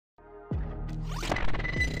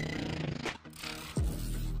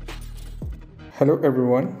Hello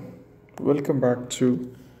everyone, welcome back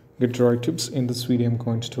to Get Droid Tips. In this video I'm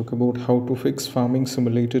going to talk about how to fix Farming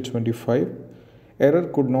Simulator 25. Error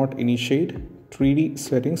could not initiate 3D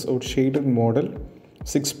settings or shaded model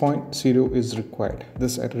 6.0 is required.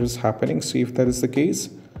 This error is happening, so if that is the case,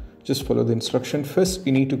 just follow the instruction. First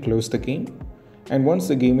you need to close the game, and once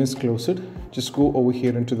the game is closed, just go over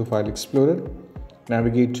here into the File Explorer,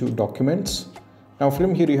 navigate to Documents. Now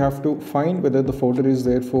from here you have to find whether the folder is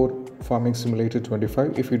there for Farming Simulator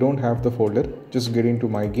 25. If you don't have the folder, just get into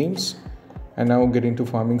My Games and now get into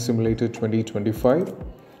Farming Simulator 2025.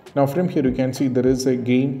 Now from here you can see there is a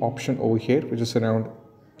game option over here which is around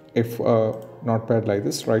notepad like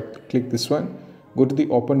this. Right click this one, go to the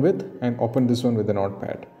open with and open this one with the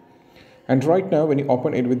notepad. And right now when you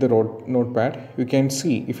open it with the notepad, you can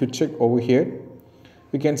see, if you check over here,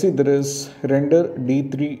 you can see there is render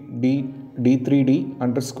D3D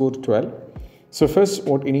underscore 12. So first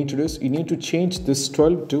what you need to do is you need to change this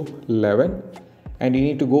 12 to 11, and you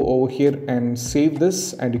need to go over here and save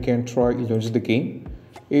this, and you can try launch the game.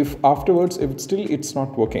 If afterwards, if it's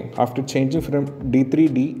not working after changing from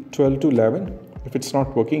D3D12 to 11, if it's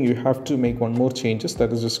not working, you have to make one more changes.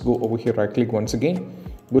 That is, just go over here, right click once again,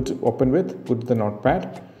 go to open with, go to the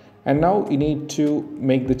notepad, and now you need to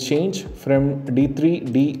make the change from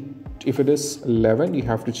D3D. If it is 11, you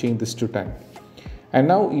have to change this to 10. And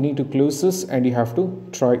now you need to close this and you have to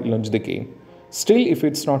try launch the game. Still, if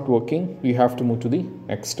it's not working, you have to move to the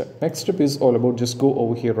next step. Next step is all about, just go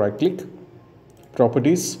over here, right click,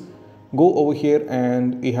 properties, go over here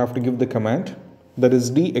and you have to give the command that is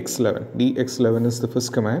dx11. dx11 is the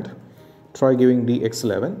first command. Try giving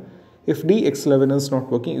dx11. If dx11 is not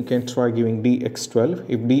working, you can try giving dx12.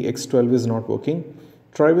 If dx12 is not working,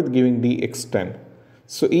 try with giving dx10.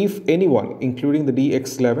 So if anyone, including the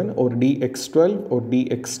dx11 or dx12 or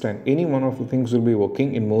dx10, any one of the things will be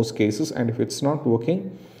working in most cases. And if it's not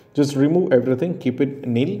working, just remove everything, keep it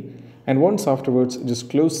nil. And once afterwards, just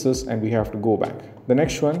close this and we have to go back. The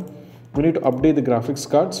next one, we need to update the graphics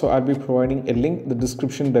card. So I'll be providing a link in the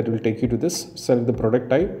description that will take you to this. Select the product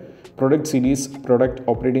type, product series, product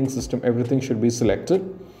operating system, everything should be selected.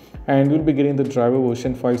 And you'll be getting the driver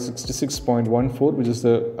version 566.14, which is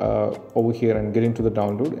the over here, and get into the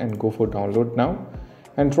download and go for download now.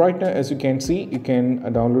 And right now, as you can see, you can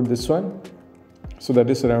download this one. So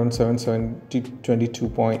that is around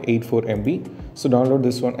 722.84 MB. So download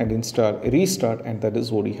this one and install, restart, and that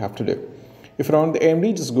is what you have to do. If you're on the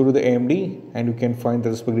AMD, just go to the AMD and you can find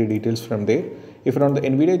the respective details from there. If you're on the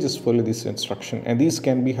NVIDIA, just follow this instruction, and these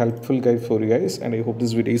can be helpful guide for you guys, and I hope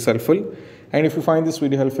this video is helpful. And if you find this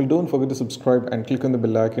video helpful, don't forget to subscribe and click on the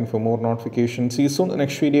bell icon for more notifications. See you soon in the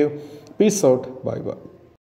next video. Peace out. Bye bye.